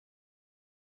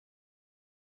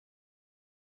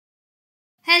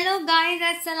Hello guys,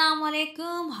 assalamu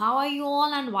alaikum. How are you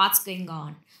all and what's going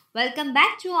on? Welcome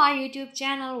back to our YouTube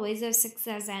channel Ways of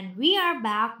Success, and we are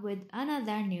back with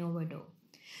another new video.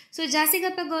 So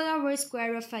Jessica Pegula will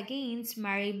square off against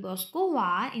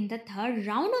MatchBOUZKOVA in the third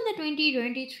round of the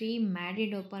 2023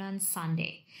 Madrid Open on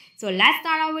Sunday. So let's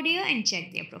start our video and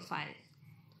check their profile.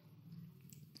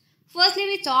 Firstly,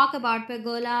 we talk about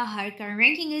Pegula. Her current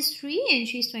ranking is 3 and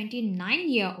she is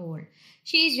 29-year-old.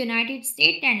 She is United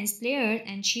States tennis player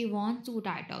and she won 2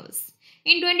 titles.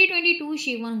 In 2022,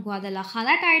 she won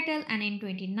Guadalajara title, and in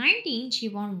 2019, she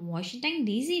won Washington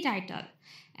DC title.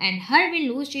 And her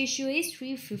win-lose ratio is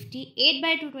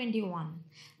 358/221.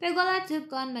 Pegula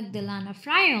took on Magdalena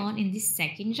Fryon in the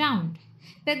second round.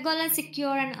 Pegula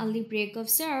secured an early break of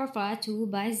serve for a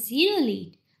 2-0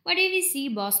 lead. But if we see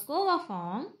Bouzkova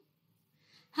form,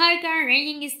 her current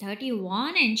ranking is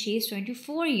 31 and she is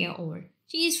 24-year-old.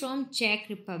 She is from Czech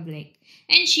Republic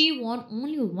and she won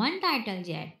only 1 title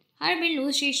yet. Her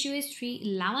win-lose ratio is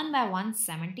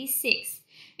 311/176.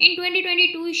 In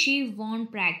 2022, she won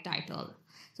Prague title.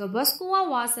 So Bouzkova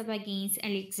was up against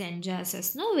Alexandra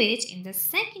Sasnovich in the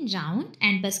second round,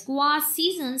 and Bouzkova's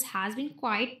seasons has been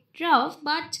quite rough,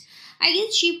 but I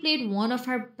guess she played one of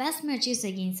her best matches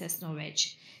against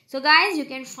Sasnovich. So guys, you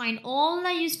can find all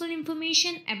the useful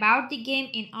information about the game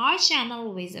in our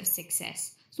channel Ways of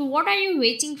Success. So what are you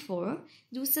waiting for?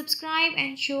 Do subscribe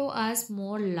and show us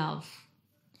more love.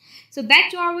 So back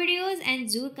to our videos and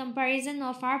do comparison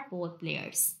of our both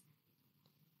players.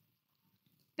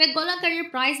 Pegula career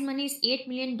prize money is $8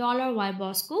 million while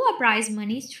Bouzkova prize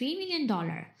money is $3 million.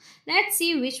 Let's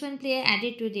see which one player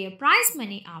added to their prize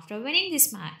money after winning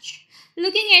this match.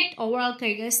 Looking at overall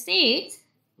career stats,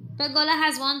 Pegula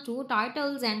has won 2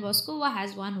 titles and Bouzkova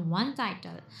has won 1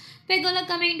 title. Pegula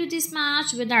coming into this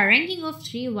match with a ranking of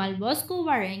 3 while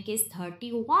Bouzkova rank is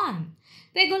 31.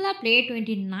 Pegula played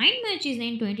 29 matches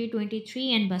in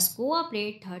 2023 and Bouzkova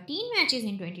played 13 matches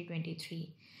in 2023.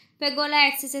 Pegula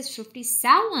accesses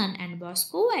 57 and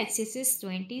Bouzkova accesses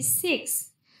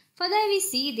 26. Further, we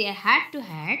see their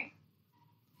head-to-head.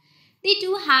 The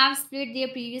two have split their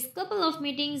previous couple of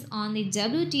meetings on the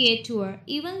WTA Tour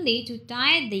evenly to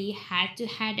tie the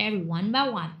head-to-head at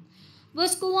 1-1.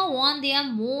 Bouzkova won their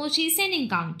most recent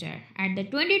encounter at the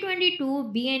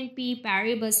 2022 BNP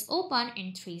Paribas Open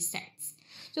in 3 sets.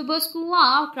 So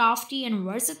Bouzkova, a crafty and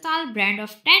versatile brand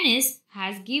of tennis,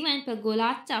 has given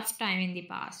Pegula a tough time in the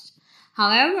past.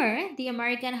 However, the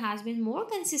American has been more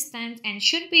consistent and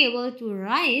should be able to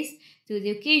rise to the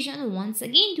occasion once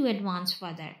again to advance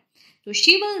further. So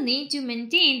she will need to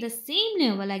maintain the same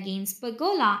level against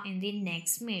Pegula in the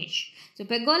next match. So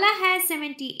Pegula has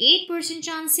 78%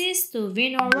 chances to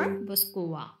win over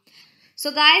Bouzkova.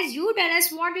 So guys, you tell us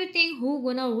what you think who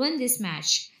gonna win this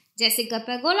match. Jessica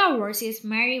Pegula versus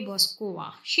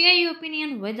MatchBOUZKOVA. Share your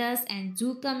opinion with us and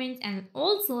do comment and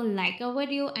also like our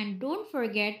video, and don't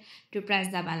forget to press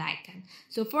the bell icon.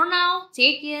 So for now,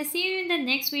 take care. See you in the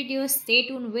next video. Stay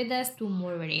tuned with us to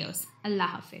more videos. Allah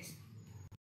Hafiz.